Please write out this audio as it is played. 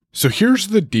So here's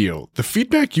the deal. The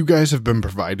feedback you guys have been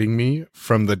providing me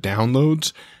from the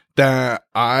downloads that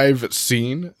I've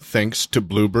seen, thanks to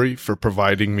Blueberry for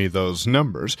providing me those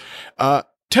numbers,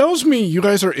 tells me you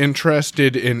guys are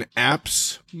interested in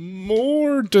apps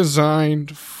more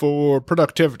designed for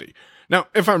productivity. Now,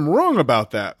 if I'm wrong about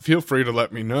that, feel free to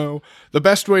let me know. The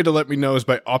best way to let me know is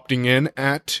by opting in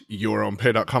at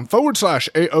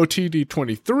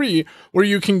yourownpay.com/AOTD23, where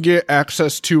you can get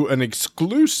access to an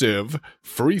exclusive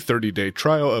free 30-day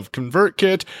trial of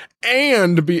ConvertKit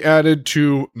and be added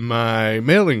to my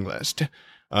mailing list.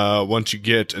 Once you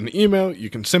get an email, you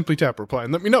can simply tap reply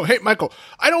and let me know, hey, Michael,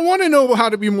 I don't want to know how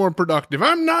to be more productive.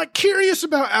 I'm not curious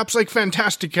about apps like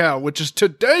Fantastical, which is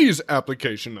today's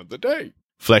application of the day.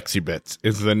 FlexiBits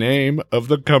is the name of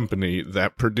the company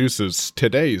that produces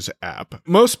today's app.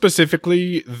 Most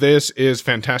specifically, this is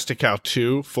Fantastical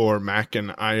 2 for Mac and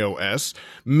iOS.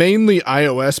 Mainly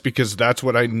iOS because that's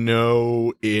what I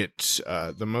know it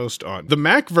the most on. The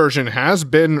Mac version has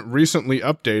been recently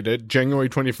updated, January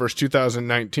 21st,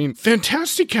 2019.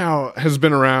 Fantastical has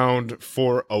been around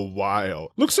for a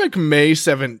while. Looks like May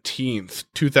 17th,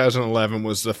 2011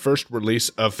 was the first release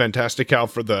of Fantastical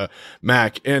for the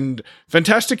Mac, and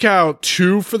Fantastical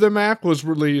 2 for the Mac was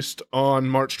released on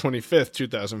March 25th,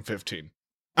 2015.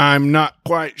 I'm not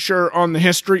quite sure on the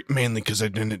history, mainly because I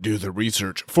didn't do the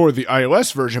research for the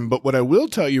iOS version, but what I will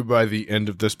tell you by the end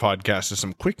of this podcast is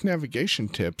some quick navigation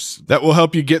tips that will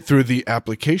help you get through the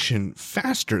application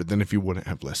faster than if you wouldn't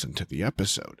have listened to the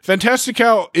episode.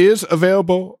 Fantastical is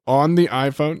available on the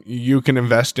iPhone. You can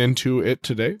invest into it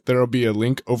today. There will be a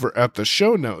link over at the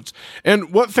show notes.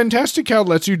 And what Fantastical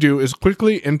lets you do is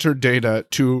quickly enter data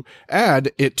to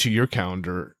add it to your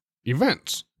calendar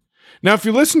events. Now, if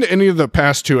you listen to any of the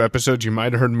past 2 episodes, you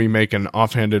might have heard me make an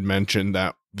offhanded mention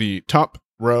that the top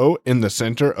row in the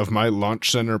center of my Launch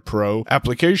Center Pro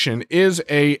application is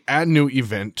a Add New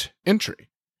Event entry.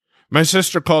 My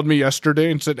sister called me yesterday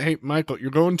and said, hey, Michael,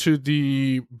 you're going to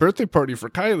the birthday party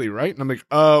for Kylie, right? And I'm like,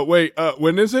 wait,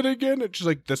 when is it again? And she's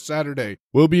like, this Saturday.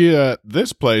 We'll be at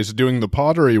this place doing the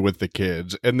pottery with the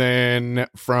kids. And then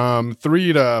from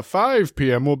 3 to 5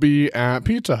 p.m., we'll be at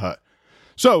Pizza Hut.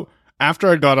 So after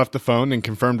I got off the phone and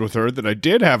confirmed with her that I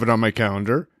did have it on my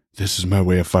calendar, this is my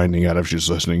way of finding out if she's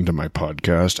listening to my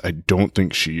podcast. I don't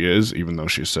think she is, even though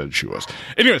she said she was.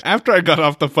 Anyways, after I got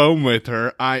off the phone with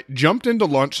her, I jumped into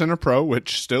Launch Center Pro,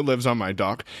 which still lives on my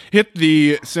dock, hit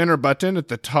the center button at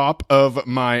the top of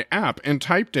my app, and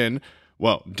typed in,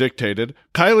 dictated,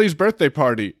 Kylie's birthday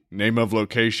party, name of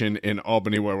location in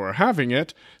Albany where we're having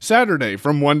it, Saturday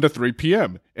from 1 to 3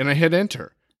 p.m., and I hit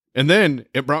enter. And then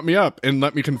it brought me up and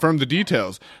let me confirm the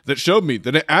details that showed me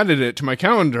that it added it to my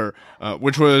calendar,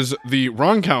 which was the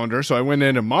wrong calendar. So I went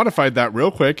in and modified that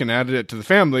real quick and added it to the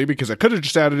family because I could have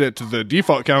just added it to the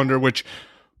default calendar, which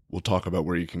we'll talk about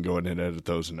where you can go in and edit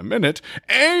those in a minute.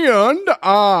 And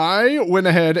I went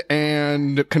ahead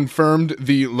and confirmed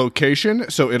the location,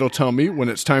 so it'll tell me when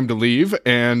it's time to leave.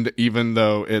 And even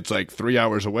though it's like 3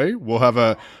 hours away, we'll have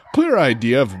a clear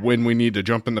idea of when we need to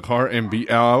jump in the car and be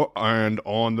out and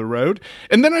on the road.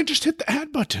 And then I just hit the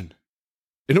add button,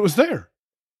 and it was there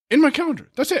in my calendar.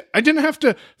 That's it. I didn't have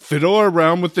to fiddle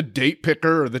around with the date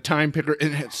picker or the time picker,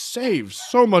 and it saves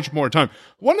so much more time.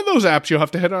 One of those apps, you'll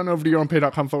have to head on over to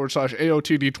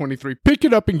yourownpay.com/AOTD23. Pick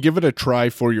it up and give it a try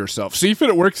for yourself. See if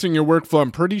it works in your workflow.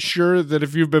 I'm pretty sure that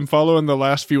if you've been following the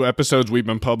last few episodes we've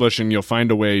been publishing, you'll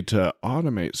find a way to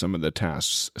automate some of the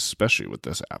tasks, especially with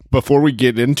this app. Before we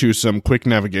get into some quick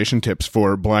navigation tips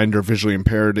for blind or visually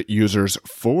impaired users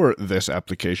for this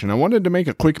application, I wanted to make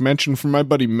a quick mention from my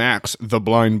buddy Max, the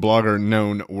blind blogger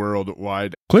known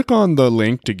worldwide. Click on the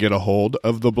link to get a hold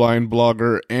of the blind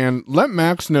blogger and let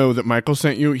Max know that Michael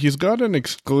sent you. He's got an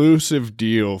exclusive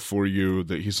deal for you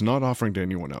that he's not offering to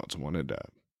anyone else. I wanted to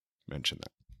mention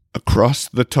that. Across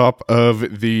the top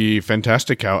of the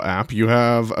Fantastical app, you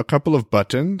have a couple of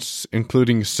buttons,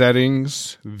 including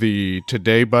settings, the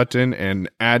today button, and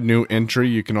add new entry.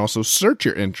 You can also search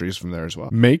your entries from there as well.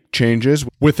 Make changes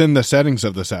within the settings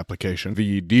of this application.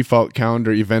 The default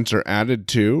calendar events are added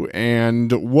to,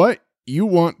 and what you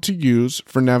want to use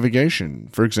for navigation.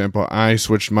 For example, I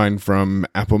switched mine from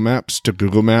Apple Maps to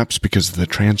Google Maps because the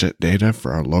transit data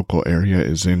for our local area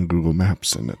is in Google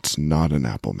Maps, and it's not in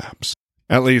Apple Maps.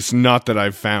 At least not that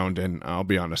I've found, and I'll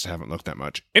be honest, I haven't looked that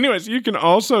much. Anyways, you can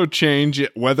also change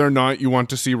whether or not you want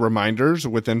to see reminders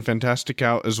within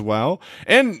Fantastical as well,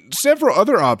 and several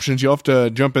other options. You'll have to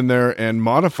jump in there and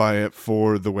modify it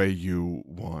for the way you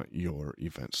want your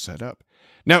events set up.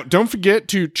 Now, don't forget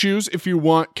to choose if you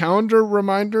want calendar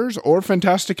reminders or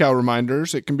Fantastical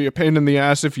reminders. It can be a pain in the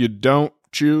ass if you don't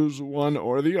Choose one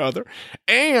or the other.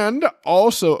 And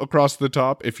also across the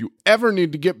top, if you ever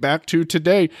need to get back to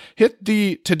today, hit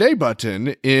the Today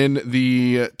button in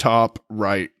the top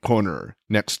right corner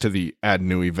next to the Add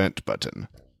New Event button.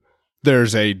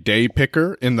 There's a day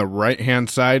picker in the right-hand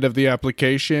side of the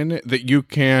application that you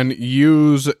can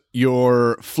use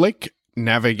your flick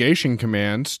navigation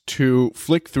commands to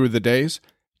flick through the days,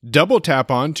 double tap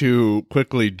on to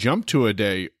quickly jump to a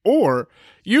day, or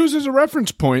use as a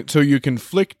reference point so you can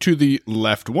flick to the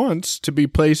left once to be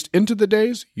placed into the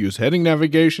days, use heading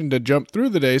navigation to jump through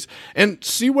the days, and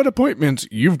see what appointments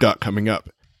you've got coming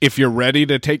up. If you're ready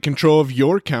to take control of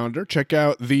your calendar, check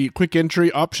out the quick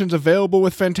entry options available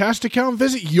with Fantastical and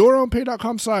visit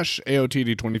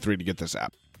yourownpay.com/AOTD23 to get this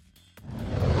app.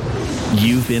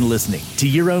 You've been listening to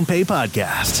Your Own Pay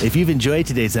Podcast. If you've enjoyed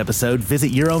today's episode,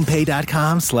 visit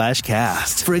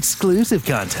yourownpay.com/cast for exclusive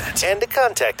content and to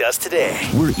contact us today.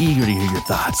 We're eager to hear your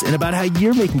thoughts and about how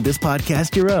you're making this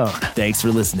podcast your own. Thanks for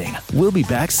listening. We'll be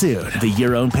back soon. The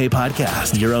Your Own Pay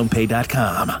Podcast,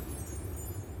 yourownpay.com.